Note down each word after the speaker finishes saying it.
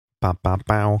Bow, bow,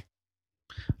 bow.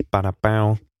 Ba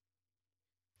bow.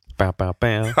 Bow, bow,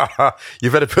 bow.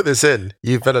 You better put this in.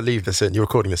 You better leave this in. You're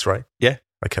recording this, right? Yeah.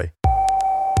 Okay.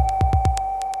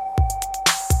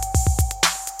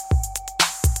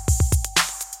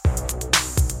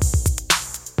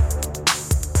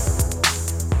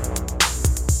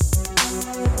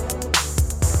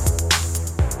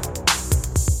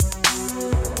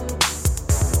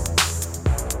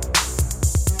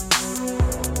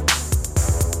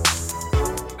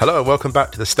 Hello and welcome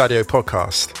back to the Stadio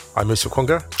podcast. I'm Musa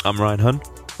Kwonga. I'm Ryan Hunn.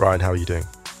 Ryan, how are you doing?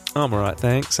 I'm alright,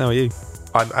 thanks. How are you?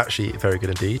 I'm actually very good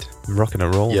indeed. I'm rocking a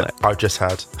roll. Yeah, Neck. I've just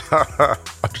had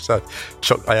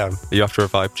I am. Are you after a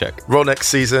vibe check? Roll next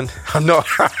season. I'm not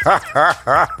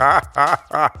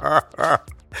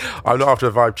I'm not after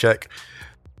a vibe check.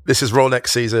 This is Roll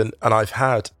next season and I've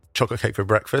had chocolate cake for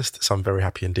breakfast, so I'm very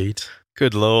happy indeed.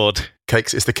 Good lord.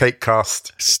 Cakes, it's the cake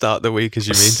cast. Start the week as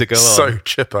you mean to go on. So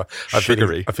chipper.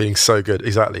 Sugary. I'm feeling so good.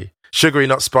 Exactly. Sugary,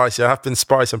 not spicy. I have been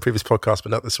spicy on previous podcasts, but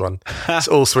not this one. It's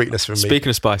all sweetness from me. Speaking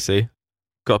of spicy,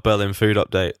 got a Berlin food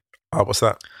update. Oh, what's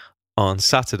that? On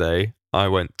Saturday, I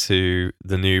went to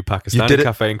the new Pakistani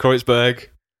cafe in Kreuzberg.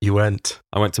 You went.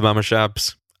 I went to Mama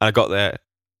Shab's. I got there.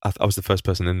 I was the first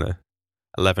person in there.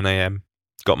 11 a.m.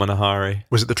 Got my Nahari.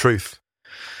 Was it the truth?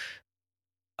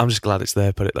 I'm just glad it's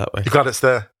there, put it that way. You're glad it's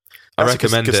there? I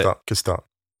recommend good it. Good start.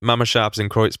 Mama Shab's in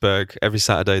Kreuzberg. Every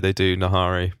Saturday they do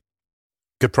Nahari.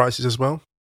 Good prices as well?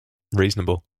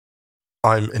 Reasonable.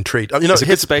 I'm intrigued. You know, it's a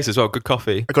good space as well. Good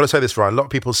coffee. I've got to say this, Ryan. A lot of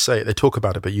people say it. They talk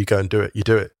about it, but you go and do it. You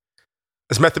do it.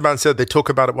 As Method Man said, they talk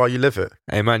about it while you live it.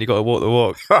 Hey, man, you got to walk the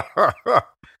walk.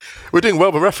 We're doing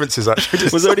well with references, actually.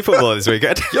 Was there any football this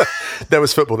weekend? Yeah, there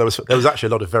was football. There was actually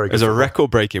a lot of very good It was a football.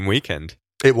 record-breaking weekend.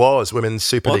 It was. Women's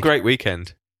Super What a League. great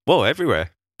weekend. Well,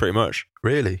 everywhere, pretty much.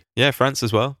 Really? Yeah, France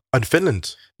as well. And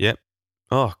Finland. Yep.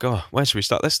 Oh, God. Where should we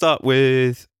start? Let's start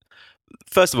with...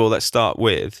 First of all, let's start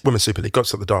with... Women's Super League. Got to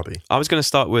start the derby. I was going to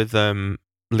start with Lyon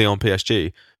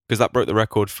PSG because that broke the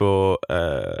record for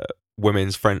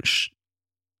women's French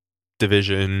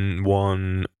Division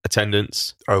 1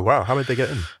 attendance. Oh, wow. How many did they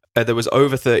get in? There was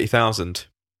over 30,000.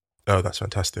 Oh, that's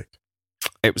fantastic.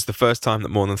 It was the first time that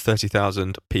more than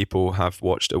 30,000 people have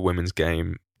watched a women's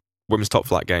top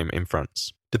flight game in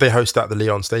France. Did they host at the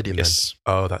Lyon Stadium Yes.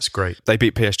 then? Oh, that's great. They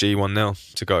beat PSG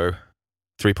 1-0 to go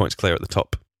 3 points clear at the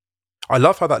top. I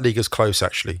love how that league is close,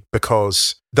 actually,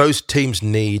 because those teams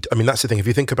need... I mean, that's the thing. If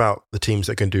you think about the teams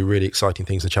that can do really exciting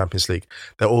things in the Champions League,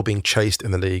 they're all being chased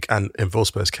in the league, and in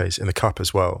Wolfsburg's case, in the Cup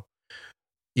as well.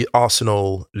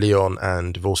 Arsenal, Lyon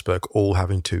and Wolfsburg all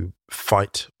having to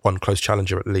fight one close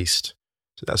challenger at least.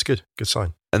 So that's good. Good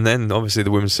sign. And then, obviously,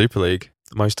 the Women's Super League,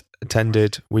 the most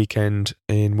attended weekend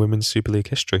in Women's Super League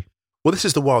history. Well, this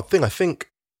is the wild thing. I think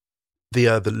the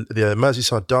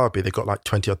Merseyside derby, they got like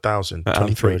 20-odd thousand,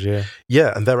 23. Anfield,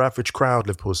 Yeah, and their average crowd,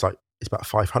 Liverpool's it's about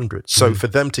 500. So for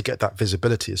them to get that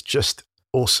visibility is just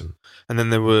awesome. And then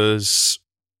there was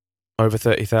over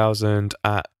 30,000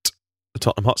 at the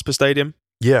Tottenham Hotspur Stadium.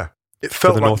 Yeah. It For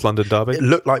felt the like North London derby. it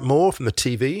looked like more from the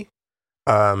TV.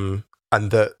 And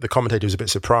the commentator was a bit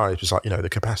surprised. It was like, the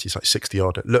capacity is like 60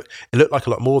 odd. It looked like a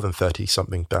lot more than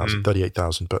 30-something thousand,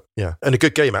 38,000. But yeah. And a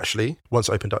good game, actually, once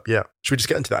it opened up. Yeah. Should we just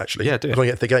get into that, actually? Yeah, do it. We're going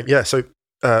to get to the game. Yeah. So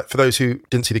for those who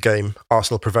didn't see the game,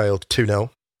 Arsenal prevailed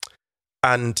 2-0.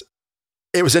 And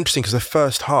it was interesting because the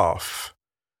first half,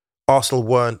 Arsenal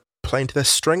weren't playing to their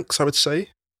strengths, I would say.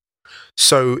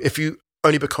 So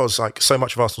only because so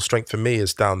much of Arsenal's strength for me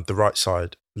is down the right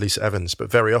side, Lisa Evans,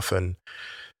 but very often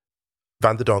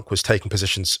Van der Donk was taking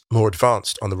positions more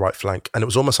advanced on the right flank, and it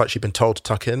was almost like she'd been told to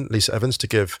tuck in Lisa Evans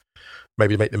to make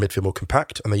the midfield more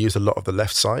compact, and they used a lot of the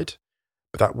left side,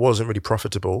 but that wasn't really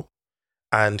profitable.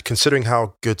 And considering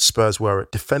how good Spurs were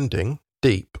at defending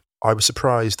deep, I was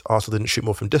surprised Arsenal didn't shoot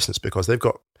more from distance because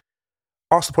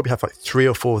Arsenal probably have 3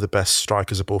 or 4 of the best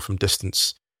strikers of ball from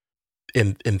distance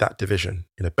in that division.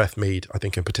 Beth Mead, I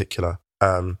think in particular.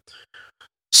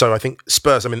 So I think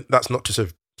Spurs, that's not to sort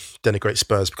of denigrate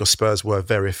Spurs because Spurs were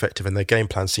very effective and their game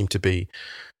plan seemed to be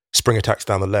spring attacks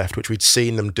down the left, which we'd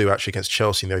seen them do actually against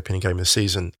Chelsea in the opening game of the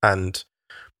season. And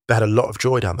they had a lot of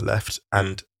joy down the left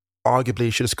and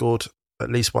arguably should have scored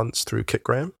at least once through Kit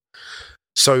Graham.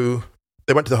 So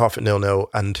they went to the half at 0-0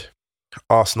 and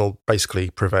Arsenal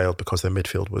basically prevailed because their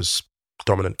midfield was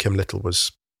dominant. Kim Little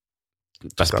was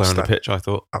best player on the pitch, I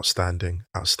thought. Outstanding.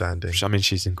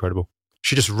 She's incredible.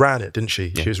 She just ran it, didn't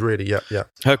she? Yeah. She was really, yeah.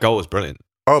 Her goal was brilliant.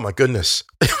 Oh my goodness.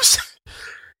 It was,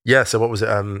 yeah, so what was it?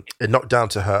 It knocked down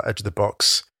to her edge of the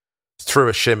box, threw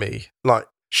a shimmy,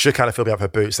 shook Anna Philby out of her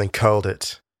boots, then curled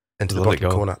it into the Lovely bottom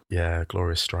goal. corner. Yeah,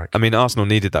 glorious strike. Arsenal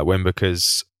needed that win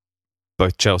because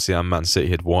both Chelsea and Man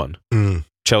City had won.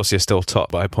 Chelsea are still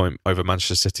top by a point over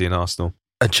Manchester City and Arsenal.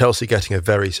 And Chelsea getting a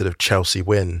very sort of Chelsea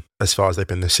win as far as they've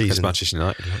been this season. It's Manchester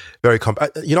United. Very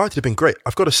United have been great.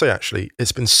 I've got to say, actually,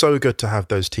 it's been so good to have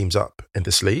those teams up in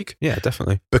this league. Yeah,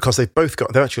 definitely. Because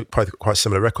they're actually quite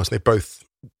similar records. They both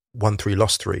won 3,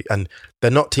 lost 3. And they're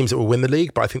not teams that will win the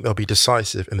league, but I think they'll be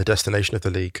decisive in the destination of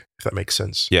the league, if that makes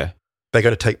sense. Yeah. They're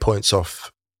going to take points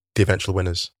off the eventual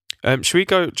winners. Should we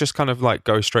go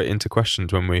straight into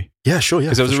questions when we... Yeah, sure, yeah.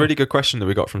 Because there was a really good question that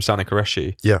we got from Sana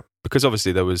Qureshi. Yeah. Because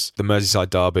obviously there was the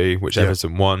Merseyside derby, which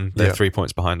Everton won. They're 3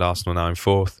 points behind Arsenal now in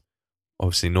 4th.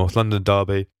 Obviously North London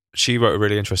derby. She wrote a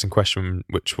really interesting question,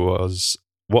 which was,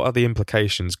 what are the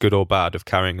implications, good or bad, of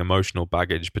carrying emotional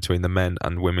baggage between the men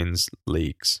and women's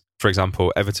leagues? For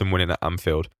example, Everton winning at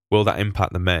Anfield. Will that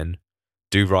impact the men?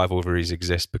 Do rivalries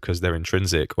exist because they're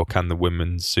intrinsic, or can the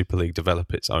Women's Super League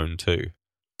develop its own too?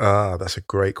 That's a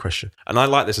great question. And I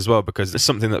like this as well because it's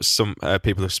something that some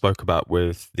people have spoke about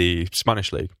with the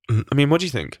Spanish league. I mean, what do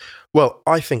you think? Well,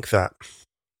 I think, can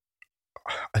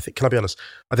I be honest?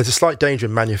 There's a slight danger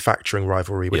in manufacturing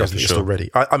rivalry which doesn't exist already.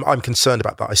 I'm concerned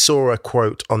about that. I saw a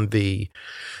quote on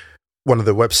one of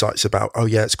the websites about,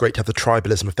 it's great to have the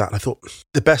tribalism of that. And I thought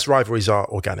the best rivalries are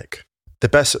organic. The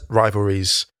best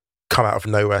rivalries come out of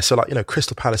nowhere. So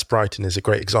Crystal Palace Brighton is a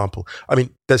great example. I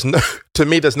mean, there's no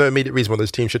immediate reason why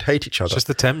those teams should hate each other. It's just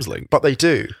the Thames link. But they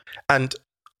do. And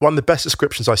one of the best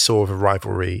descriptions I saw of a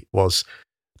rivalry was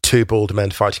 2 bald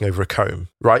men fighting over a comb,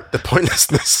 right? The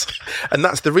pointlessness. And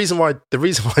that's the reason why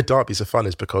derbies are fun,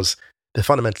 is because they're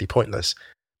fundamentally pointless.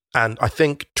 And I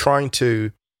think trying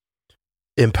to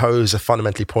impose a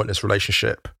fundamentally pointless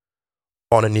relationship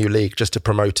on a new league just to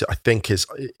promote it, I think is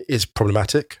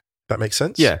problematic. That makes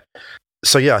sense? Yeah.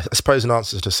 So I suppose in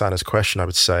answer to Sana's question, I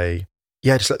would say,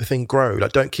 just let the thing grow.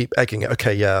 Don't keep egging it.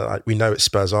 Okay, we know it's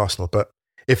Spurs Arsenal, but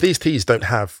if these teams don't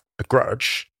have a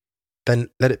grudge, then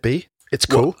let it be. It's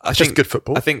cool. It's just good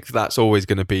football. I think that's always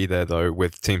going to be there, though,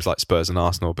 with teams like Spurs and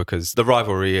Arsenal, because the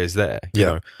rivalry is there. You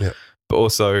know? Yeah. But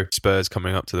also Spurs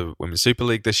coming up to the Women's Super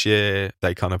League this year,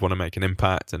 they kind of want to make an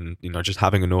impact, and just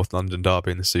having a North London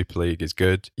derby in the Super League is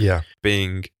good. Yeah.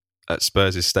 Being at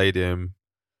Spurs' stadium,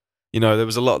 there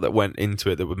was a lot that went into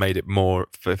it that would made it more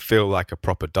feel like a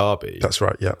proper derby. That's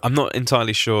right, yeah. I'm not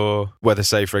entirely sure whether,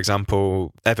 say, for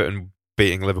example, Everton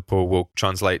beating Liverpool will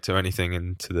translate to anything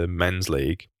into the men's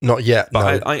league. Not yet,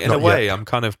 but no. In a way, I'm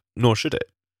kind of, nor should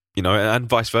it, and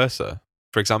vice versa.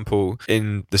 For example,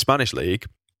 in the Spanish league,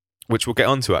 which we'll get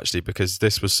onto actually, because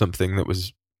this was something that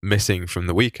was missing from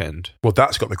the weekend. Well,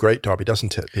 that's got the great derby,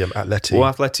 doesn't it? The Atleti.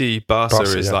 Well, Atleti Barca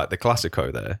is like the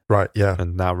Clasico there. Right, yeah.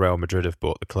 And now Real Madrid have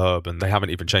bought the club, and they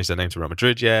haven't even changed their name to Real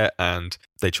Madrid yet, and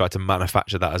they tried to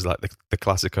manufacture that as like the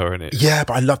Clasico in it. Yeah,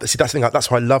 but I love that. See, that's the thing. That's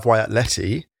why I love why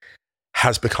Atleti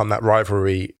has become that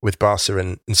rivalry with Barca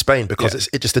in Spain, because it's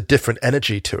just a different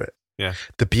energy to it. Yeah.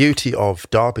 The beauty of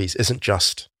derbies is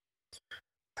that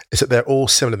they're all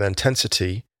similar in their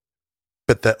intensity,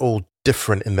 but they're all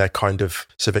different in their kind of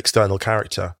sort of external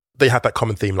character. They have that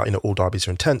common theme, like, all derbies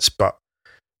are intense, but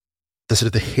the sort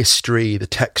of the history, the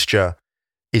texture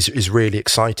is really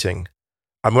exciting.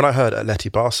 And when I heard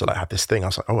Atleti Barca had this thing, I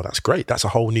was like, oh, that's great. That's a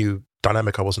whole new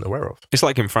dynamic I wasn't aware of. it's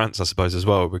like in France, I suppose, as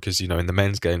well, because, in the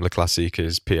men's game, Le Classique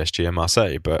is PSG and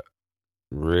Marseille, but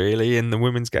really in the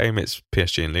women's game, it's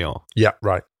PSG and Lyon. Yeah,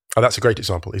 right. Oh, that's a great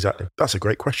example. Exactly. That's a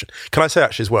great question. Can I say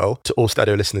actually as well, to all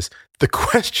Stadio listeners, the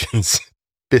questions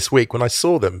this week, when I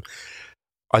saw them,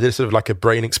 I did sort of like a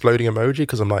brain exploding emoji,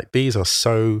 because I'm like, these are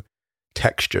so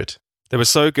textured. They were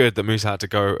so good that Musa had to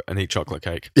go and eat chocolate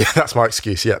cake. Yeah, that's my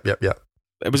excuse. Yep.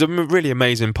 It was a really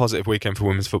amazing, positive weekend for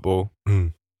women's football.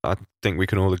 I think we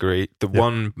can all agree. The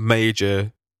one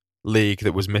major league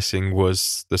that was missing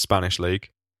was the Spanish league,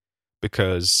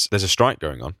 because there's a strike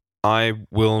going on. I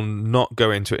will not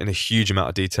go into it in a huge amount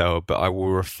of detail, but I will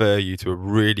refer you to a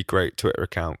really great Twitter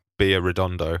account, Bia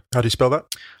Redondo. How do you spell that?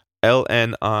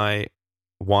 LNIYI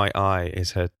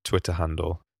is her Twitter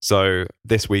handle. So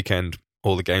this weekend,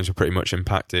 all the games were pretty much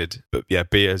impacted. But yeah,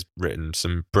 Bia's written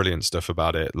some brilliant stuff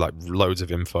about it, like loads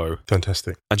of info.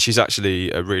 Fantastic. And she's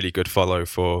actually a really good follow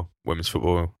for women's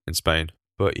football in Spain.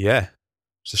 But yeah,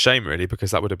 it's a shame really, because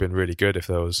that would have been really good if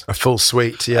there was a full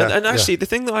suite. Yeah. And actually, the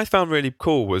thing that I found really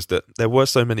cool was that there were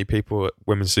so many people at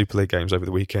Women's Super League games over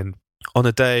the weekend on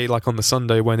a day like on the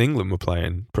Sunday when England were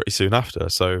playing pretty soon after.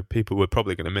 So people were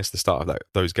probably going to miss the start of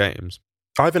those games.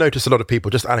 I've noticed a lot of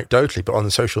people, just anecdotally, but on the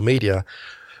social media,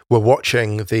 were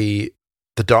watching the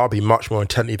derby much more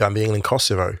intently than the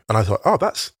England-Kosovo. And I thought, oh,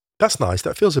 that's nice.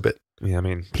 That feels a bit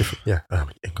different. Yeah,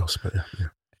 in Kosovo, yeah.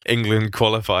 England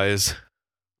qualifiers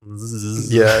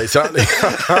Yeah, exactly.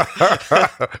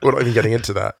 We're not even getting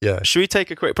into that. Yeah. Should we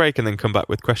take a quick break and then come back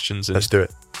with questions? Let's do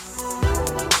it.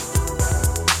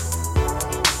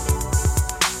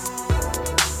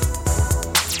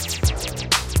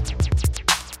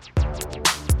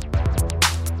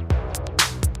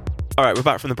 All right, we're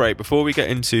back from the break. Before we get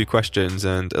into questions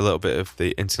and a little bit of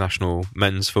the international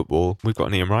men's football, we've got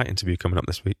an Ian Wright interview coming up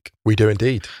this week. We do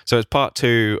indeed. So it's part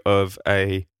 2 of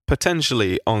a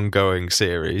potentially ongoing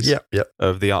series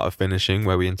of The Art of Finishing,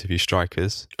 where we interview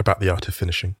strikers. About the art of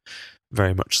finishing.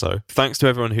 Very much so. Thanks to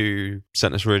everyone who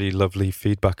sent us really lovely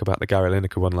feedback about the Gary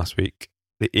Lineker one last week.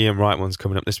 The Ian Wright one's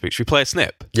coming up this week. Should we play a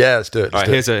snip? Yeah, let's do it. All right,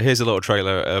 here's a little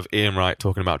trailer of Ian Wright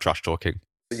talking about trash talking.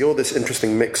 You're this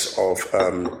interesting mix of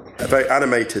very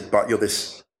animated, but you're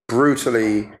this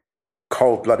brutally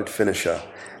cold-blooded finisher.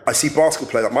 I see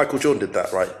basketball players like Michael Jordan did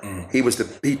that, right?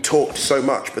 He talked so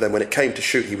much, but then when it came to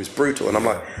shoot, he was brutal. And I'm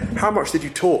like, how much did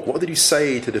you talk? What did you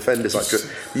say to defenders? Like,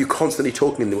 were you constantly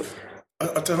talking?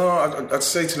 I don't know. I'd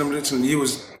say to them, listen, you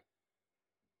was,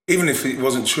 even if it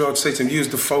wasn't true, I'd say to him, you was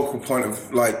the focal point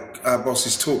of, like, our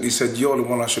boss's talk. He said, you're the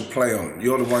one I should play on.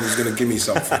 You're the one who's going to give me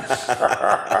something.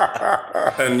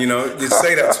 And, you know, you'd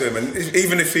say that to him. And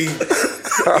even if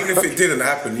it didn't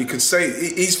happen, you could say,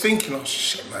 he's thinking, oh,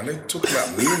 shit, man, they're talking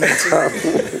about me.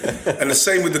 And the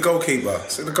same with the goalkeeper.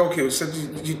 So the goalkeeper said,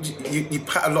 you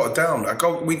pat a lot down.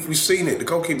 We've seen it. The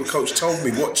goalkeeper coach told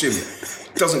me, watch him.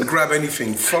 Doesn't grab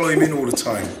anything. Follow him in all the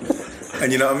time.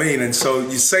 And you know what I mean? And so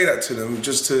you say that to them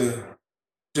just to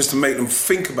make them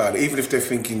think about it, even if they're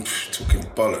thinking, talking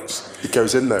bollocks. It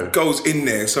goes in there. It goes in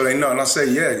there, so they know. And I say,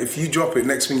 yeah, if you drop it,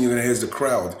 next thing you're going to hear is the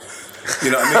crowd.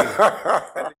 You know what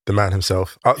I mean? The man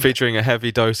himself. Featuring a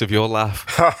heavy dose of your laugh.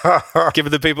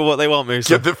 Give the people what they want,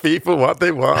 Musa. Give the people what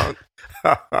they want.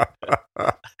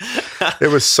 It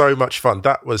was so much fun.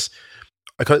 That was...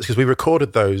 Because we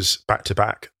recorded those back to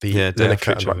back, the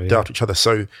Lineker and after each other.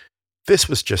 So this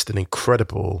was just an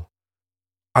incredible.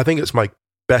 I think it's my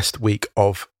best week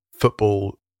of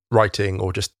football writing,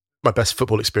 or just my best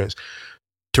football experience.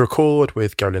 To record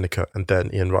with Gary Lineker and then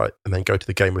Ian Wright, and then go to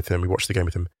the game with him. We watched the game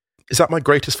with him. Is that my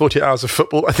greatest 48 hours of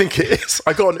football? I think it is.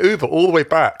 I got an Uber all the way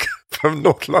back from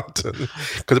North London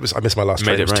because I missed my last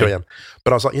train. It was 2 a.m.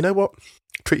 But I was like, you know what?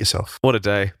 Treat yourself. What a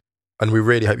day. And we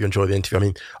really hope you enjoy the interview. I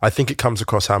mean, I think it comes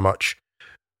across how much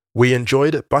we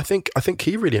enjoyed it, but I think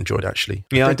he really enjoyed it, actually.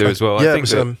 Yeah, I do as well. Yeah,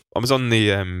 I was on the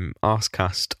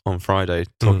Arscast on Friday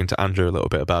talking to Andrew a little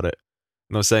bit about it.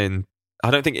 And I was saying, I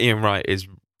don't think Ian Wright is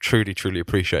truly, truly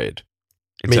appreciated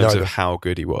in terms of how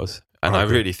good he was. And I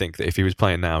really think that if he was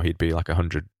playing now, he'd be like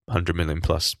 100 million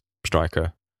plus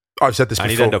striker. I've said this before.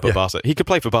 And he'd end up at Barca. He could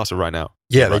play for Barca right now.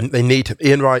 Yeah, they need him.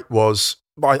 Ian Wright was...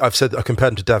 I've said that I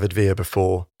compared him to David Villa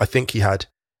before. I think he had,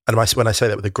 and when I say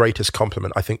that with the greatest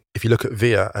compliment, I think if you look at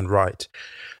Villa and Wright,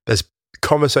 there's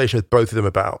conversation with both of them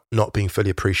about not being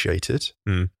fully appreciated.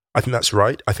 I think that's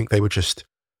right. I think they were just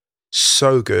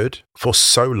so good for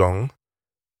so long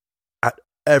at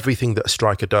everything that a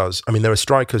striker does. I mean, there are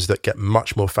strikers that get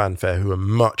much more fanfare who are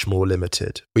much more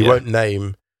limited. We won't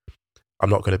name... I'm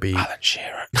not going to be... Alan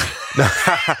Shearer.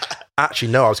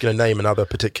 Actually, no, I was going to name another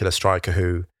particular striker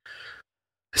who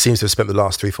seems to have spent the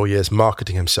last 3-4 years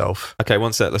marketing himself. Okay,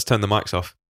 one sec. Let's turn the mics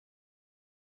off.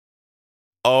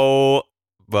 Oh,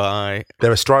 bye.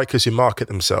 There are strikers who market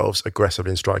themselves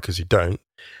aggressively and strikers who don't.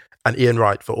 And Ian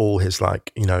Wright, for all his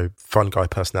fun guy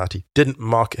personality, didn't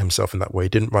market himself in that way.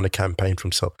 Didn't run a campaign for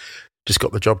himself. Just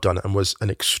got the job done and was an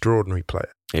extraordinary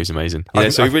player. He was amazing. Yeah,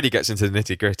 so he really gets into the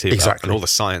nitty gritty and all the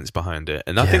science behind it.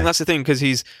 And I think that's the thing, because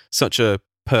he's such a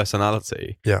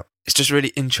personality. Yeah. It's just really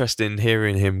interesting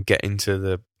hearing him get into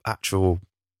the actual,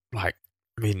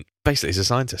 basically he's a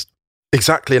scientist.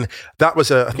 Exactly. And that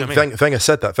was I think Wenger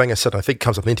said that. Wenger said, I think it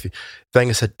comes up in the interview,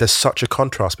 Wenger said there's such a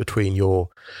contrast between your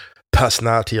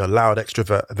personality, your loud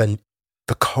extrovert, and then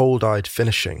the cold-eyed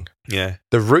finishing. Yeah.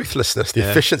 The ruthlessness, the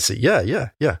efficiency. Yeah.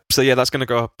 So that's going to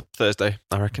go up Thursday,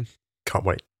 I reckon. Can't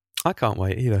wait. I can't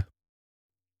wait either.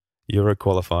 Euro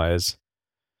qualifiers.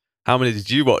 How many did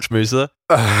you watch, Musa?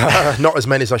 Not as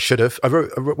many as I should have. I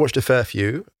watched a fair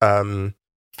few.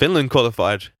 Finland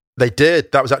qualified. They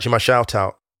did. That was actually my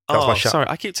shout-out. Sorry.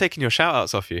 I keep taking your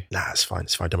shout-outs off you. Nah, it's fine.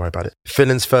 Don't worry about it.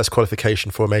 Finland's first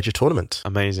qualification for a major tournament.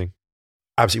 Amazing.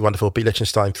 Absolutely wonderful. Beat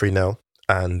Liechtenstein 3-0,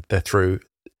 and they're through.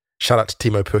 Shout out to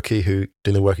Timo Pukki, who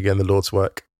doing the work again, the Lord's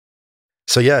work.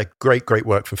 So yeah, great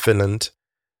work from Finland.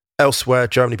 Elsewhere,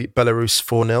 Germany beat Belarus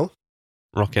 4-0.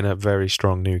 Rocking a very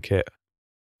strong new kit.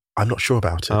 I'm not sure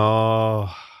about it.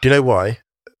 Oh. Do you know why?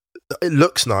 It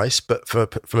looks nice, but from a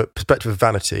perspective of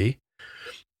vanity,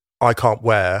 I can't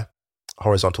wear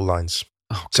horizontal lines.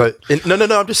 So,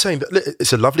 no, I'm just saying that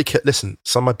it's a lovely kit. Listen,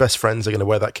 some of my best friends are going to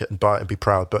wear that kit and buy it and be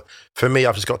proud. But for me,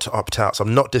 I've just got to opt out. So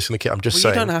I'm not dissing the kit. I'm just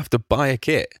saying. You don't have to buy a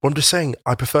kit. Well, I'm just saying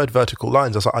I preferred vertical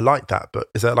lines. I was like, I like that. But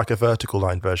is there like a vertical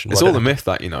line version? It's all a myth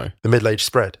that, you know. The middle-age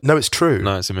spread. No, it's true.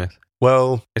 No, it's a myth.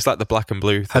 Well. It's like the black and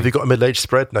blue thing. Have you got a middle-age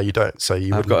spread? No, you don't. So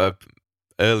I've got a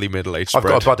early middle-age spread.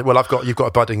 You've got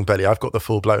a budding belly. I've got the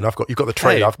full-blown. You've got the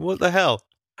train. Hey, what the hell?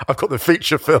 I've got the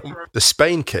feature film. The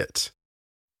Spain kit.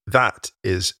 That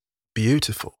is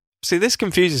beautiful. See, this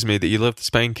confuses me that you love the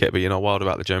Spain kit, but you're not wild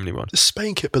about the Germany one. The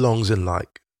Spain kit belongs in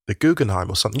like the Guggenheim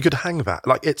or something. You could hang that.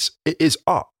 Like it is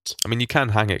art. I mean, you can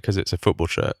hang it because it's a football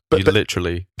shirt. But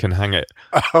literally can hang it.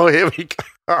 Oh, here we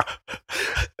go.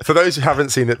 For those who haven't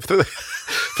seen it, for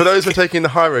those who are taking the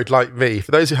high road like me,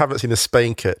 for those who haven't seen the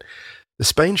Spain kit, the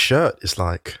Spain shirt is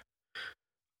like,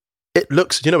 it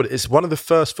looks, you know what, it's one of the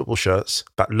first football shirts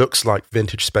that looks like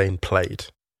vintage Spain played.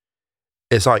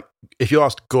 It's like, if you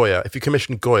asked Goya, if you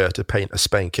commissioned Goya to paint a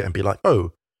Spain kit and be like,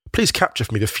 oh, please capture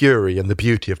for me the fury and the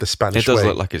beauty of the Spanish way. It does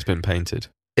look like it's been painted.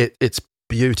 It's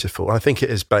beautiful. And I think it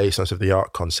is based on sort of the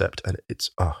art concept. And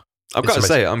I've got to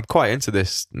say, I'm quite into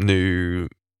this new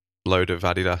load of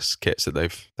Adidas kits that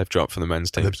they've dropped for the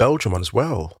men's teams. And the Belgian one as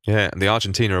well. Yeah, and the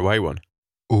Argentina away one.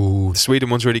 Ooh. The Sweden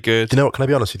one's really good. You know what, can I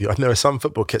be honest with you? I know there are some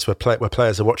football kits where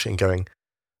players are watching and going,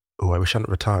 oh, I wish I hadn't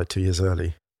retired 2 years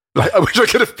early. Like, I wish I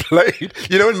could have played.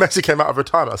 You know, when Messi came out of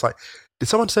retirement, I was like, did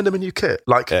someone send him a new kit?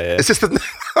 Like, yeah. It's just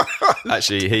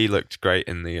Actually, he looked great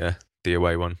in the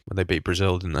away one when they beat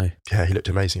Brazil, didn't they? Yeah, he looked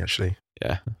amazing, actually.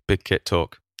 Yeah, big kit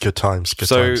talk. Good times.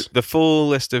 So the full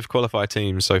list of qualified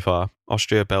teams so far: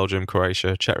 Austria, Belgium,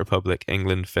 Croatia, Czech Republic,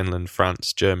 England, Finland,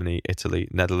 France, Germany, Italy,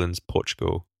 Netherlands,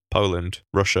 Portugal, Poland,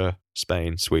 Russia,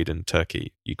 Spain, Sweden,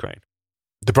 Turkey, Ukraine.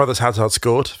 The brothers Hazard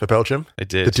scored for Belgium. They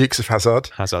did. The Dukes of Hazard.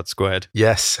 Hazard squared.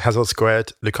 Yes, Hazard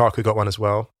squared. Lukaku got one as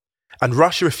well. And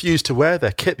Russia refused to wear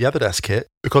their kit, the Adidas kit,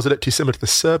 because it looked too similar to the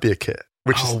Serbia kit.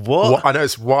 What? I know,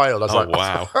 it's wild. I was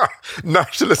wow.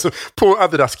 Nationalism. Poor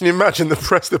Adidas. Can you imagine the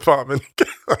press department?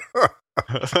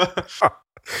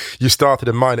 You started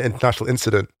a minor international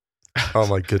incident. Oh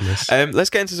my goodness. Let's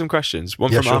get into some questions.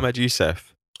 One from Ahmed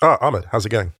Youssef. Ahmed, how's it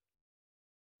going?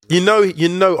 You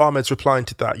know Ahmed's replying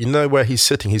to that. You know where he's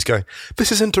sitting. He's going,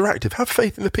 this is interactive. Have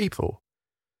faith in the people.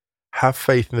 Have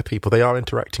faith in the people. They are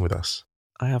interacting with us.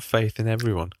 I have faith in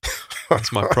everyone.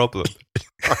 That's my problem.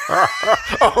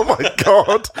 Oh my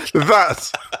God.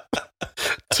 That.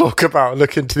 Talk about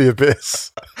look into the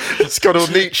abyss. It's got all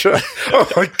Nietzsche.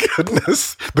 Oh my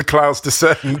goodness. The clouds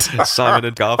descend. Simon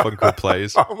and Garfunkel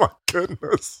plays. Oh my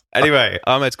goodness. Anyway,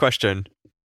 Ahmed's question.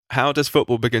 How does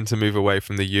football begin to move away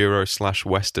from the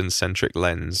Euro/Western-centric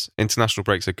lens? International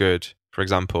breaks are good, for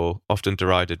example, often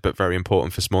derided, but very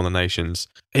important for smaller nations.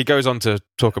 He goes on to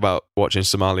talk about watching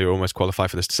Somalia almost qualify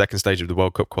for the second stage of the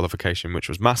World Cup qualification, which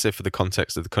was massive for the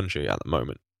context of the country at the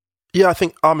moment. Yeah,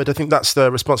 Ahmed, I think that's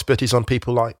the responsibilities on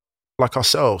people like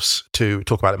ourselves to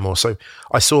talk about it more. So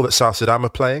I saw that South Sudan were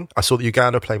playing. I saw that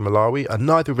Uganda were playing Malawi, and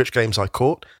neither of which games I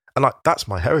caught. And that's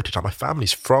my heritage. My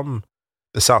family's from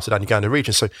the South Sudan, Uganda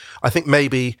region. So I think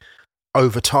maybe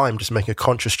over time, just making a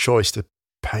conscious choice to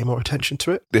pay more attention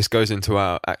to it. This goes into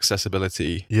our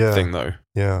accessibility thing, though,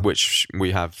 which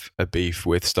we have a beef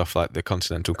with stuff like the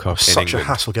Continental Cup in England. Such a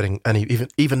hassle getting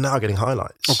even now getting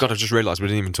highlights. Oh God, I just realised we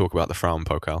didn't even talk about the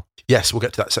Frauenpokal. Yes, we'll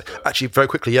get to that. So actually, very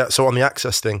quickly, so on the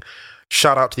access thing,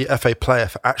 shout out to the FA player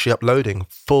for actually uploading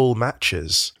full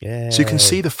matches. Yeah. So you can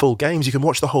see the full games. You can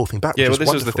watch the whole thing back. Yeah, well,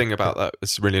 this was the thing about that.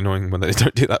 It's really annoying when they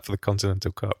don't do that for the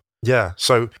Continental Cup. Yeah.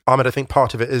 So, Ahmed, I think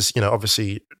part of it is,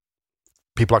 obviously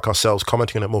people like ourselves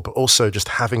commenting on it more, but also just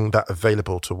having that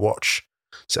available to watch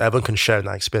so everyone can share in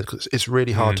that experience, because it's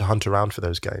really hard to hunt around for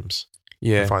those games.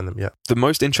 Yeah. And find them, The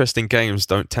most interesting games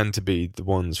don't tend to be the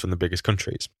ones from the biggest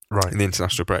countries in the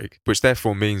international break, which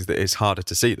therefore means that it's harder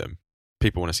to see them.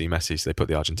 People want to see Messi, so they put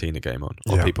the Argentina game on.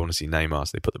 Or people want to see Neymar,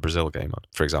 so they put the Brazil game on,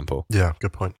 for example. Yeah,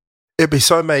 good point. It'd be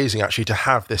so amazing, actually, to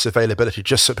have this availability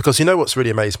because you know what's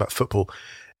really amazing about football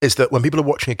is that when people are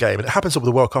watching a game, and it happens with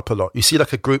the World Cup a lot, you see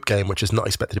like a group game which is not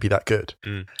expected to be that good.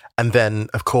 And then,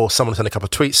 of course, someone sent a couple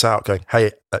of tweets out going,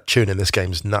 hey, tune in, this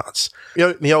game's nuts.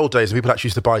 In the old days, people actually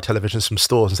used to buy televisions from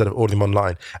stores instead of ordering them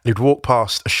online. And you'd walk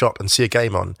past a shop and see a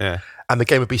game on. Yeah. And the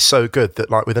game would be so good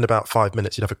that within about 5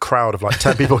 minutes, you'd have a crowd of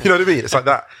 10 people. You know what I mean? It's like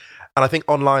that. And I think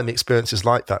online, the experience is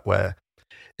like that, where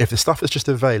if the stuff is just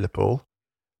available,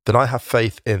 then I have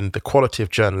faith in the quality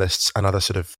of journalists and other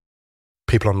sort of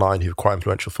people online who have quite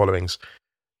influential followings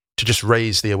to just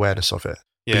raise the awareness of it.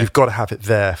 Yeah. But you've got to have it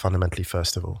there fundamentally,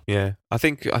 first of all. Yeah. I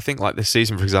think like this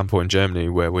season, for example, in Germany,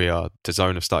 where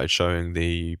DAZN have started showing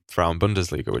the Frauen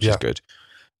Bundesliga, which is good.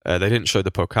 They didn't show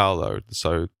the Pokal though,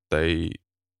 so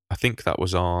I think that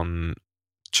was on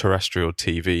terrestrial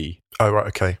TV. Oh, right,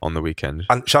 okay. On the weekend.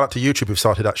 And shout out to YouTube who've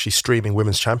started actually streaming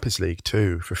Women's Champions League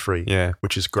too for free. Yeah.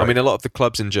 Which is great. I mean, a lot of the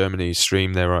clubs in Germany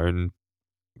stream their own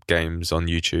games on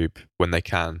YouTube when they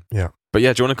can. Yeah. But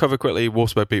yeah, do you want to cover quickly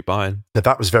Wolfsburg beat Bayern? Now,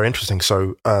 that was very interesting.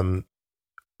 So I've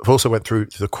also went through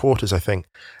to the quarters, I think,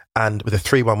 and with a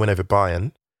 3-1 win over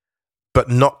Bayern, but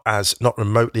not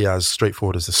remotely as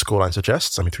straightforward as the scoreline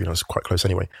suggests. I mean, 3-0 is quite close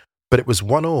anyway. But it was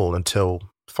 1-1 until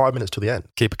 5 minutes to the end.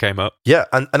 Keeper came up. Yeah,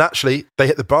 and actually, they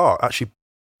hit the bar. Actually,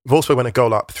 Wolfsburg went a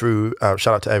goal up through, shout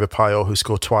out to Eva Payol, who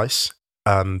scored twice,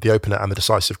 the opener and the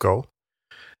decisive goal.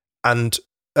 And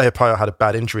Eva Payol had a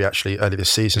bad injury, actually, early this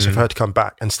season. So for her to come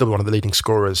back and still be one of the leading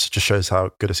scorers just shows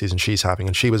how good a season she's having.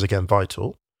 And she was, again,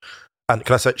 vital. And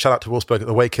can I say, shout out to Wolfsburg at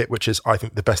the away kit, which is, I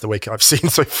think, the best away kit I've seen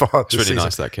so far. It's really season.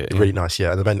 Nice, that kit. Yeah. Really nice,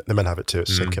 yeah. And the men have it too.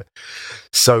 It's the same kit.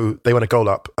 So they went a goal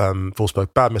up.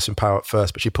 Wolfsburg, bad missing power at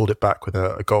first, but she pulled it back with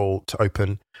a goal to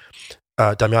open.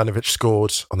 Damjanovic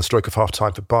scored on the stroke of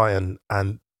half-time for Bayern,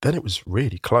 and then it was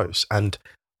really close. And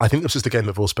I think this was the game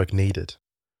that Wolfsburg needed.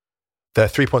 They're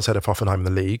 3 points ahead of Hoffenheim in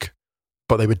the league,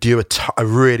 but they were due a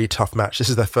really tough match. This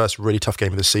is their first really tough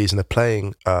game of the season. They're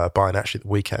playing Bayern actually at the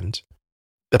weekend.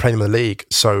 They're playing them in the league,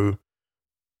 so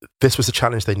this was the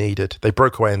challenge they needed. They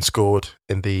broke away and scored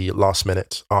in the last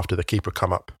minute after the keeper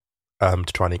come up to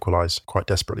try and equalise quite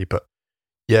desperately. But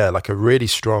yeah, like a really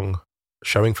strong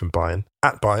showing from Bayern,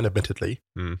 at Bayern, admittedly.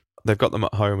 They've got them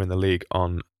at home in the league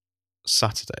on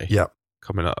Saturday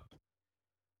coming up.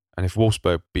 And if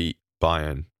Wolfsburg beat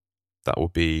Bayern, that will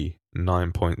be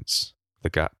 9 points, the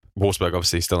gap. Wolfsburg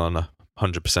obviously still on a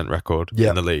 100% record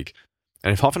in the league.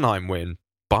 And if Hoffenheim win,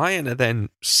 Bayern are then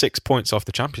 6 points off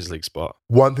the Champions League spot.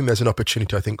 One thing, there's an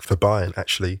opportunity, I think, for Bayern,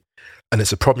 actually. And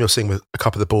it's a problem you're seeing with a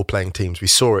couple of the ball-playing teams. We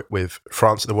saw it with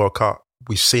France at the World Cup.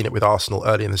 We've seen it with Arsenal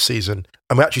early in the season.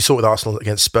 And we actually saw it with Arsenal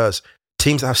against Spurs.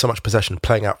 Teams that have so much possession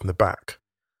playing out from the back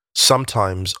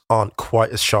sometimes aren't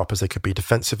quite as sharp as they could be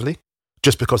defensively,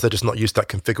 just because they're just not used to that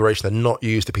configuration. They're not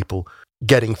used to people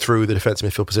getting through the defensive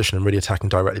midfield position and really attacking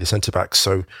directly the centre-backs.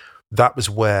 So that was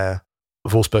where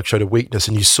Wolfsburg showed a weakness.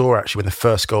 And you saw actually when the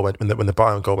first goal went, when the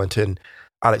Bayern goal went in,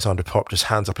 Alexander Popp just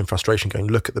hands up in frustration going,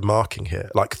 look at the marking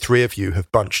here. Like 3 of you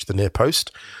have bunched the near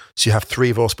post. So you have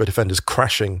 3 Wolfsburg defenders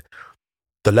crashing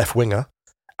the left winger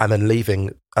and then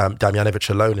leaving Damjanovic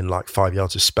alone in like 5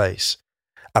 yards of space.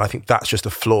 And I think that's just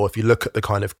a flaw. If you look at the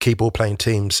kind of key ball playing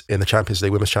teams in the Champions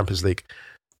League, Women's Champions League,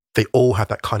 they all have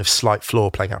that kind of slight flaw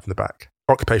playing out from the back.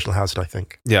 Occupational hazard, I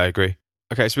think. Yeah, I agree.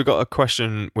 Okay, so we've got a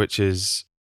question which is...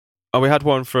 we had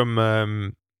one from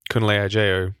Kunle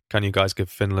Ajeo. Can you guys give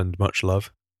Finland much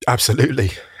love?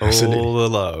 Absolutely. All the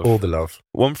love. All the love.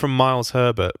 One from Miles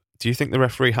Herbert. Do you think the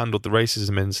referee handled the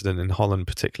racism incident in Holland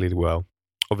particularly well?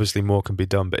 Obviously, more can be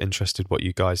done, but interested what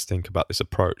you guys think about this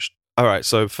approach. All right,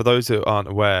 so for those who aren't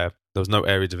aware, there was no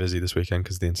Eredivisie this weekend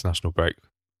because of the international break,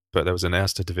 but there was an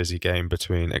Eerste Divisie game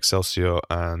between Excelsior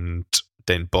and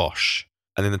Den Bosch.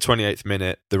 And in the 28th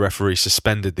minute, the referee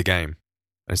suspended the game.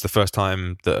 And it's the first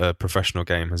time that a professional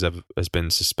game has been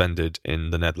suspended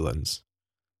in the Netherlands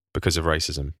because of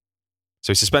racism.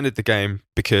 So he suspended the game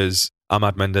because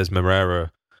Ahmad Mendes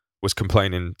Moreira was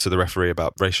complaining to the referee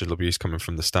about racial abuse coming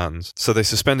from the stands. So they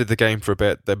suspended the game for a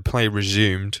bit. The play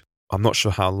resumed. I'm not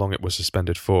sure how long it was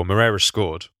suspended for. Moreira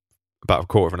scored about a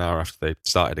quarter of an hour after they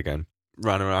started again.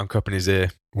 Ran around cupping his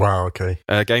ear. Wow, okay.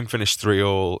 Game finished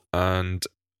 3-3, and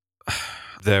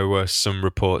there were some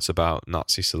reports about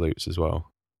Nazi salutes as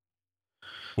well.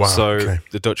 Wow, so okay.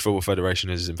 The Dutch Football Federation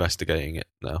is investigating it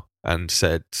now and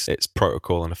said its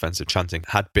protocol on offensive chanting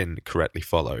had been correctly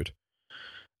followed,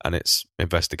 and it's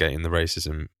investigating the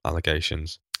racism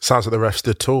allegations. Sounds like the refs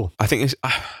did tall. I think it's...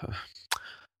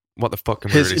 what the fuck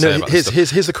can we really say about this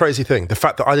stuff? Here's the crazy thing. The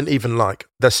fact that I didn't even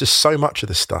there's just so much of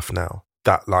this stuff now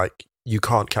that you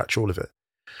can't catch all of it.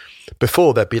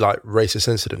 Before there'd be racist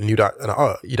incident and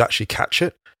you'd actually catch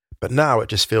it. But now it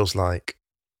just feels like...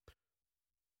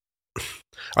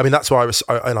 I mean, that's why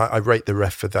I rate the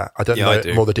ref for that. I don't know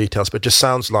more the details, but it just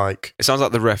sounds like... It sounds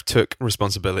like the ref took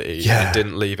responsibility and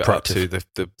didn't leave it up to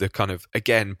the kind of,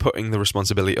 again, putting the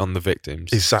responsibility on the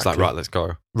victims. Exactly. It's like, right, let's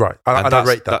go. Right. And I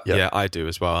rate that. Yeah, I do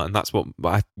as well. And that's what...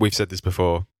 we've said this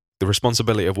before. The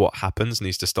responsibility of what happens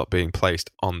needs to stop being placed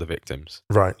on the victims.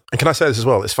 Right. And can I say this as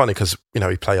well? It's funny because,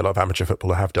 we play a lot of amateur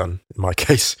football, I have done in my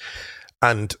case.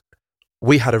 And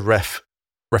we had a ref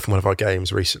in one of our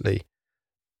games recently.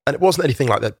 And it wasn't anything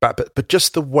like that bad, but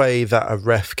just the way that a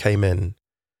ref came in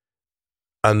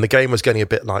and the game was getting a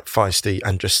bit feisty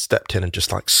and just stepped in and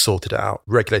just sorted it out,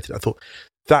 regulated it. I thought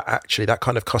that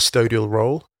kind of custodial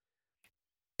role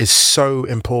is so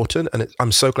important. And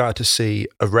I'm so glad to see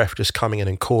a ref just coming in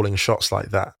and calling shots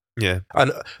like that. Yeah.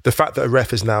 And the fact that a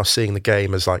ref is now seeing the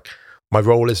game as like, my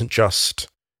role isn't just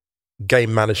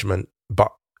game management,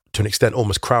 but to an extent,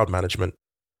 almost crowd management.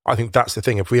 I think that's the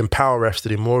thing. If we empower refs to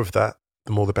do more of that,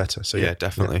 the more the better. So yeah,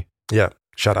 definitely. Yeah.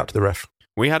 Shout out to the ref.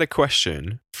 We had a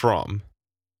question from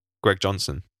Greg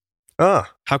Johnson.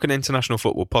 How can international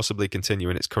football possibly continue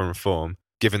in its current form,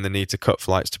 given the need to cut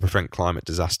flights to prevent climate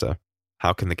disaster?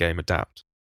 How can the game adapt?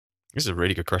 This is a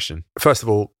really good question. First of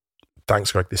all,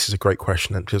 thanks, Greg. This is a great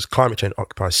question, because climate change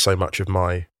occupies so much of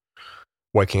my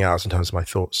waking hours in terms of my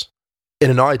thoughts.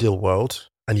 In an ideal world,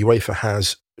 and UEFA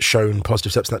has shown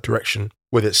positive steps in that direction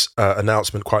with its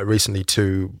announcement quite recently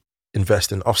to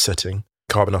invest in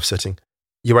carbon offsetting,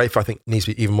 UEFA, I think, needs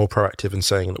to be even more proactive in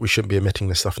saying that we shouldn't be emitting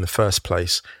this stuff in the first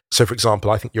place. So, for example,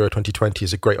 I think Euro 2020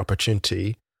 is a great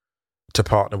opportunity to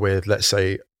partner with, let's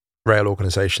say, rail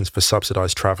organisations for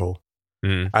subsidised travel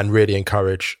and really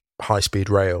encourage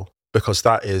high-speed rail, because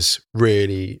that is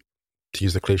really, to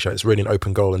use the cliche, it's really an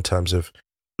open goal in terms of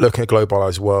looking at a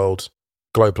globalised world,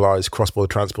 globalised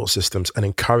cross-border transport systems, and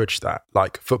encourage that.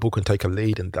 Like, football can take a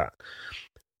lead in that.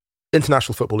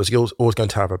 International football is always going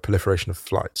to have a proliferation of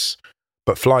flights.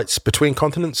 But flights between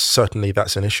continents, certainly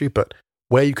that's an issue. But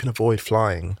where you can avoid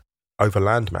flying over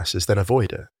land masses, then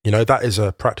avoid it. You know, that is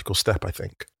a practical step, I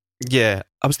think. Yeah,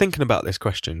 I was thinking about this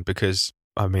question because,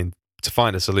 I mean, to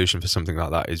find a solution for something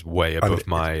like that is way above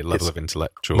my level of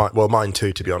intellectual. Mine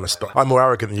too, to be honest. But I'm more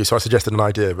arrogant than you, so I suggested an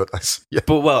idea. But that's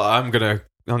But well, I'm gonna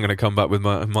come back with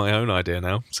my own idea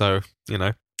now. So you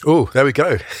know. Oh, there we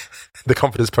go. The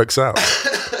confidence pokes out.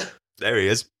 There he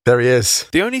is. There he is.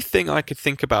 The only thing I could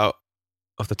think about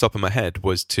off the top of my head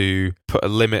was to put a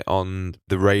limit on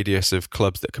the radius of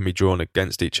clubs that can be drawn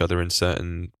against each other in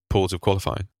certain pools of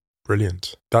qualifying.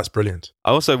 Brilliant. That's brilliant.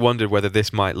 I also wondered whether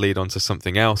this might lead on to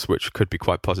something else which could be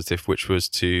quite positive, which was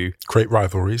to create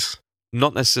rivalries.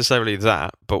 Not necessarily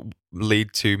that, but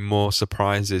lead to more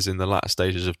surprises in the latter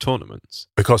stages of tournaments.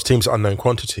 Because teams are unknown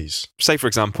quantities. Say, for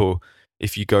example,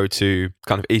 if you go to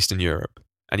kind of Eastern Europe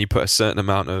and you put a certain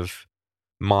amount of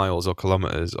miles or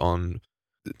kilometres on...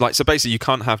 Like, so basically you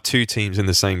can't have two teams in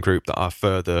the same group that are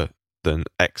further than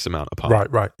X amount apart.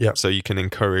 Right, yeah. So you can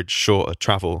encourage shorter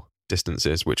travel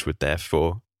distances, which would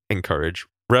therefore encourage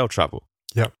rail travel.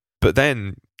 Yeah. But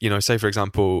then, you know, say for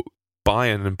example,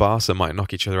 Bayern and Barca might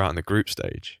knock each other out in the group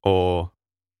stage, or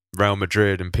Real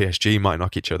Madrid and PSG might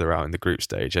knock each other out in the group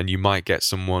stage, and you might get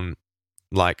someone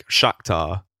like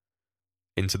Shakhtar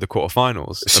into the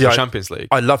quarterfinals of the Champions League.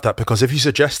 I love that, because if you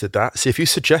suggest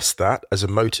that as a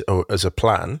motive or as a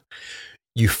plan,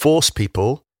 you force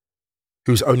people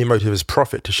whose only motive is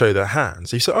profit to show their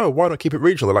hands. You say, oh, why not keep it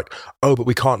regional? They're like, oh, but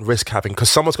we can't risk having,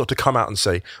 because someone's got to come out and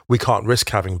say, we can't risk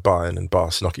having Bayern and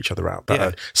Barca knock each other out.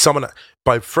 But someone,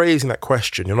 by phrasing that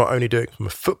question, you're not only doing it from a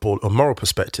football or moral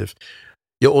perspective,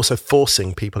 you're also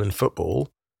forcing people in football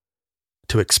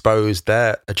to expose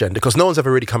their agenda, because no one's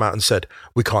ever really come out and said,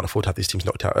 we can't afford to have these teams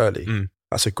knocked out early.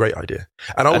 That's a great idea.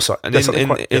 And also, in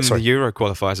the Euro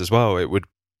qualifiers as well, it would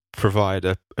provide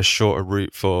a shorter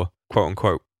route for quote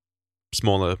unquote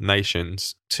smaller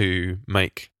nations to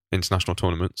make international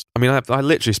tournaments. I mean, I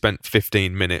literally spent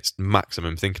 15 minutes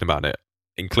maximum thinking about it,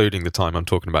 including the time I'm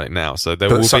talking about it now. So there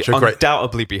will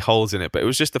undoubtedly be holes in it, but it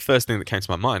was just the first thing that came to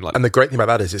my mind. Like, and the great thing about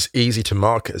that is it's easy to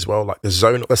market as well. Like the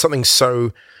zone, there's something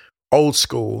so old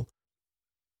school.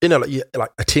 You know,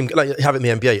 like a team, like you have it in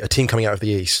the NBA, a team coming out of the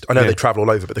East. I know they travel all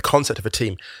over, but the concept of a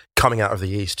team coming out of the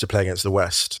East to play against the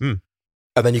West, and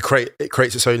then it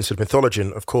creates its own sort of mythology.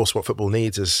 And of course, what football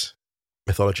needs is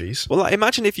mythologies. Well, like,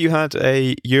 imagine if you had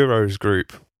a Euros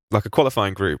group, like a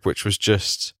qualifying group, which was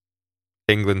just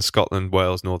England, Scotland,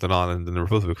 Wales, Northern Ireland, and the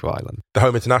Republic of Ireland. The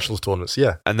home internationals tournaments,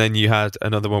 yeah. And then you had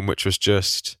another one which was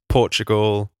just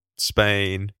Portugal,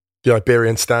 Spain. The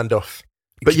Iberian standoff.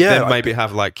 But yeah. Then maybe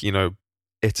have like, you know,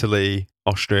 Italy,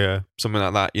 Austria, something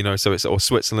like that, you know, so it's, or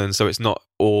Switzerland, so it's not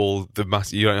all the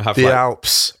mass, you don't have the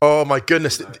Alps. Oh my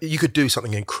goodness, you could do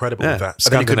something incredible with that.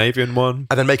 Scandinavian one.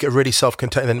 And then make it really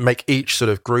self-contained, and then make each sort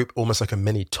of group almost like a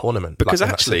mini tournament. Because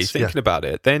actually, thinking about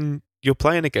it, then you're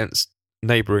playing against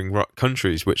neighbouring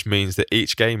countries, which means that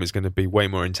each game is going to be way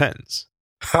more intense.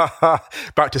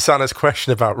 Back to Sana's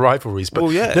question about rivalries. But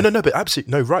no, but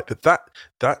absolutely, no, right, but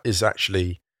that is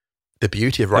actually the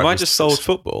beauty of rivalries. Have I just sold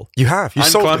football? You have. You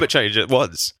sold climate change at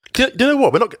once. Do you know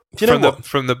what? We're not. Do you know what?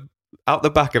 From the out the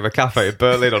back of a cafe in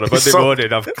Berlin on a Monday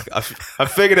morning.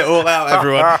 I've figured it all out,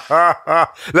 everyone.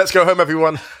 Let's go home,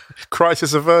 everyone.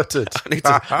 Crisis averted. I need to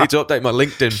update my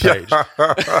LinkedIn page.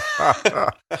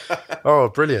 Oh,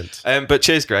 brilliant. But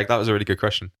cheers, Greg. That was a really good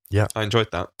question. Yeah. I enjoyed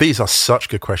that. These are such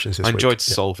good questions this week. I enjoyed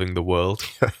solving the world.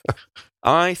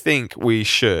 I think we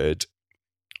should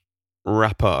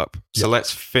wrap up. So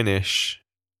let's finish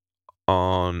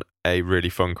on a really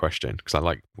fun question, because I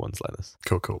like ones like this.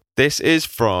 Cool. This is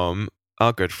from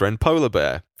our good friend Polar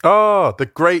Bear. Oh, the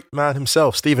great man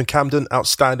himself, Stephen Camden,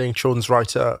 outstanding children's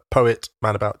writer, poet,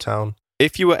 man about town.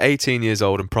 If you were 18 years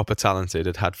old and proper talented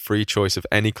and had free choice of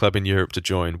any club in Europe to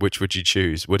join, which would you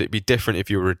choose? Would it be different if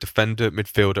you were a defender,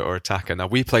 midfielder or attacker? Now,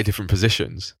 we play different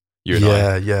positions, you and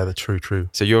I. Yeah, the true.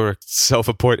 So you're a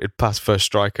self-appointed pass-first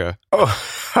striker. Oh.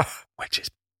 Which is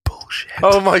bullshit.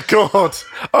 Oh my god!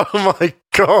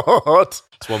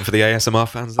 It's one for the ASMR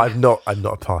fans. I'm not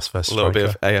a pass first striker. A little bit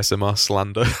of ASMR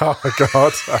slander. Oh my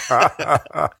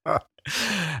god!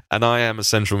 And I am a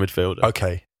central midfielder.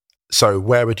 Okay, so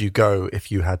where would you go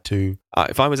if you had to?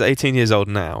 If I was 18 years old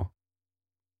now,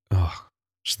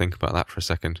 just think about that for a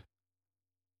second.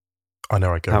 I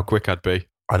know I go. How quick I'd be.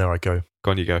 I know I go.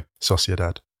 Go on, you go.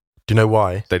 Sociedad. Do you know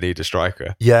why? They need a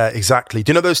striker. Yeah, exactly. Do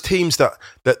you know those teams that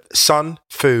sun,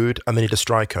 food, and they need a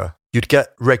striker? You'd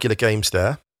get regular games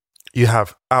there. You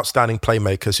have outstanding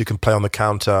playmakers who can play on the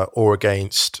counter or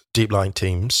against deep-lying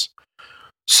teams.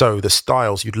 So the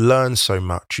styles, you'd learn so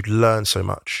much.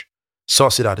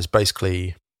 Sociedad is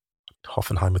basically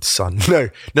Hoffenheim with Sun. No,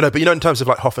 but in terms of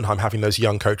like Hoffenheim having those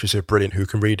young coaches who are brilliant, who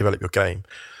can really develop your game.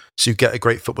 So you get a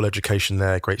great football education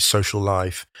there, great social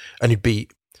life, and you'd be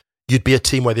a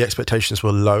team where the expectations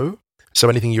were low. So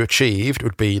anything you achieved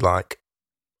would be like,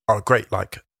 great,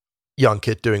 like young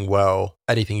kid doing well.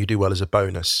 Anything you do well is a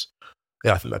bonus.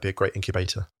 Yeah, I think that'd be a great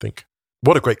incubator, I think.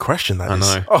 What a great question that is.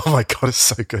 I know. Oh my God, it's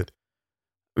so good.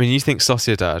 I mean, you think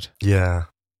Sociedad? Yeah.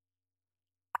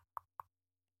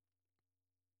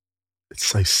 It's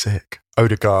so sick.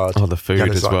 Odegaard. Oh, the food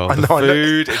as well. The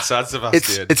food in San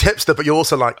Sebastian. It's hipster, but you're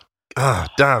also like,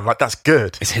 damn, like that's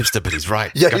good. It's hipster, but he's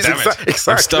right. Yeah, exactly.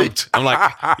 I'm stumped. I'm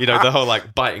like, the whole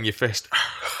like biting your fist.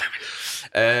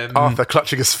 Arthur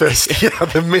clutching his fist. Yeah,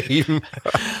 the meme.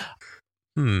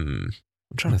 I'm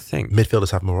trying to think.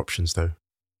 Midfielders have more options, though.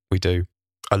 We do.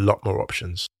 A lot more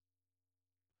options.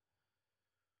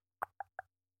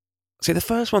 See, the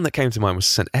first one that came to mind was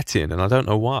St. Etienne, and I don't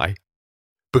know why.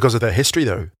 Because of their history,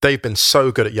 though. They've been so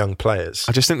good at young players.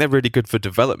 I just think they're really good for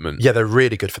development. Yeah, they're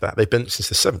really good for that. They've been since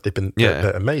the 7th.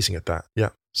 They're amazing at that.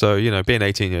 Yeah. So, being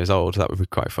 18 years old, that would be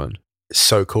quite fun. It's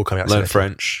so cool coming out. Learn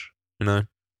French,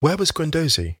 Where was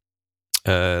Guendouzi?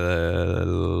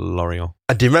 Lorient.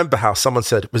 And do you remember how someone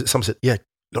said, yeah,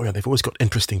 Lorient, they've always got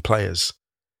interesting players.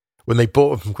 When they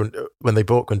bought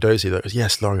Guendouzi, they was,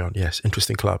 yes, Lorient, yes,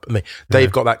 interesting club. And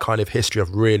they've got that kind of history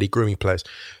of really grooming players.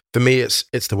 For me,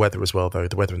 it's the weather as well, though,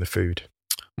 the weather and the food.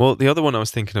 Well, the other one I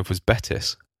was thinking of was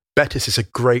Betis. Betis is a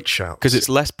great shout. Because it's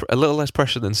a little less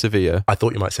pressure than Sevilla. I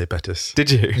thought you might say Betis.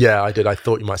 Did you? Yeah, I did. I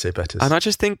thought you might say Betis. And I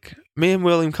just think me and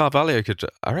William Carvalho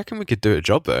I reckon we could do a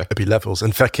job there. It'd be levels.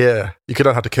 And Fekir, you could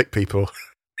learn how to kick people.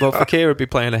 Well, Fekir would be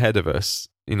playing ahead of us.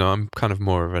 I'm kind of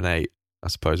more of an 8, I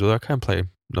suppose, although I can play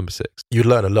number 6. You'd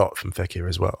learn a lot from Fekir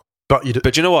as well. But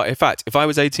you know what? In fact, if I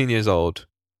was 18 years old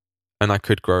and I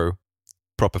could grow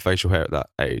proper facial hair at that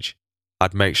age,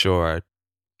 I'd make sure I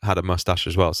had a mustache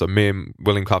as well. So me and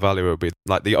William Carvalho would be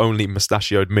like the only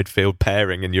mustachioed midfield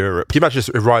pairing in Europe. Can you imagine just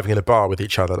arriving in a bar with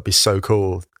each other? That'd be so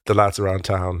cool. The lads around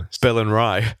town. Bill and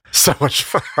Rye. So much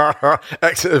fun.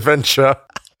 Exit adventure.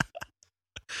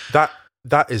 That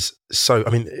is so... I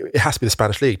mean, it has to be the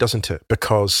Spanish League, doesn't it?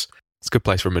 Because... It's a good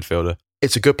place for a midfielder.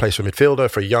 It's a good place for a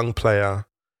midfielder, for a young player,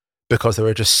 because there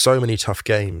are just so many tough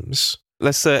games.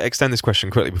 Let's extend this question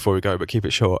quickly before we go, but keep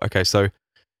it short. Okay, so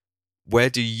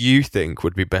where do you think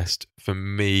would be best for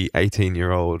me,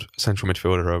 18-year-old central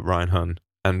midfielder Ryan Hunn?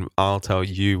 And I'll tell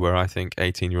you where I think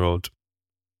 18-year-old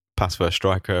pass-first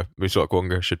striker Musa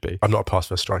Okwonga should be. I'm not a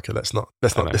pass-first striker. Let's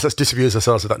disabuse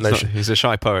ourselves of that notion. He's a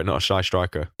shy poet, not a shy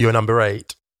striker. You're number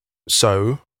 8.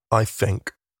 So I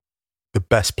think the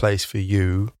best place for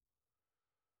you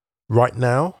right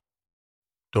now,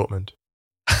 Dortmund.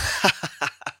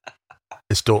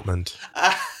 It's Dortmund.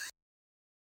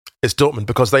 It's Dortmund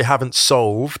because they haven't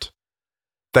solved.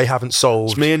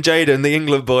 It's me and Jaden, the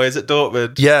England boys at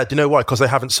Dortmund. Yeah, do you know why? Because they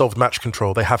haven't solved match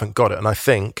control. They haven't got it. And I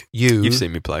think you've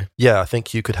seen me play. Yeah, I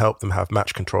think you could help them have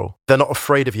match control. They're not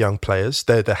afraid of young players.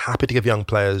 They're happy to give young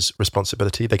players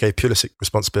responsibility. They gave Pulisic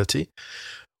responsibility.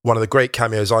 One of the great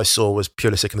cameos I saw was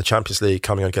Pulisic in the Champions League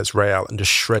coming on against Real and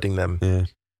just shredding them. Yeah.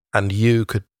 And you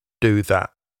could do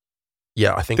that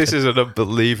Yeah, I think This is an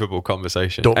unbelievable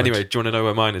conversation. Dortmund. Anyway, do you want to know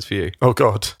where mine is for you? Oh,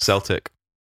 God. Celtic.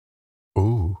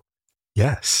 Ooh.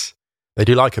 Yes. They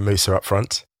do like a Musa up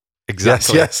front.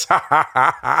 Exactly. Yes.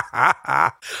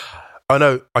 Oh,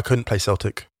 no, I couldn't play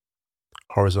Celtic.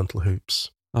 Horizontal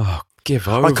hoops. Oh, give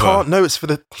over. I can't. No, it's for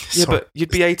the... Yeah, Sorry. but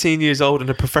you'd be 18 years old and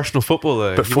a professional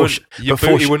footballer. But Your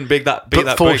booty wouldn't be that big.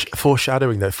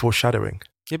 Foreshadowing, though. Foreshadowing.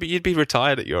 Yeah, but you'd be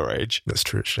retired at your age. That's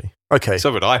true, actually. Okay.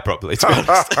 So would I, probably, to be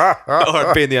honest. Or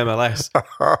I'd be in the MLS.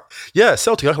 Yeah,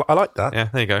 Celtic. I like that. Yeah,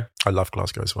 there you go. I love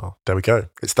Glasgow as well. There we go.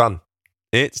 It's done.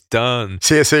 It's done.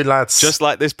 See you soon, lads. Just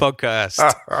like this podcast.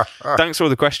 Thanks for all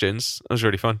the questions. That was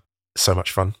really fun. So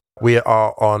much fun. We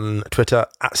are on Twitter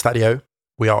 @Stadio.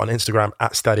 We are on Instagram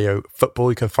 @Stadio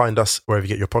Football. You can find us wherever you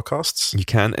get your podcasts. You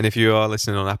can. And if you are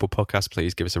listening on Apple Podcasts,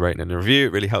 please give us a rating and a review.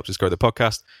 It really helps us grow the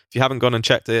podcast. If you haven't gone and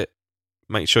checked it,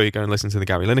 make sure you go and listen to the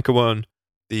Gary Lineker one.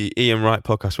 The Ian Wright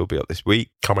podcast will be up this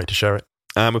week. Can't wait to share it.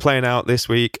 And we're playing out this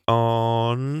week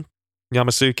on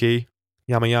Yamasuki,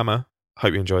 Yama Yama.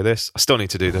 Hope you enjoy this. I still need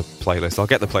to do the playlist. I'll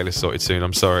get the playlist sorted soon.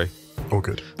 I'm sorry. All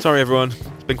good. Sorry, everyone.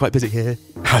 It's been quite busy here.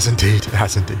 Has indeed. It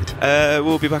has indeed.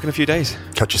 We'll be back in a few days.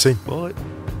 Catch you soon. Bye.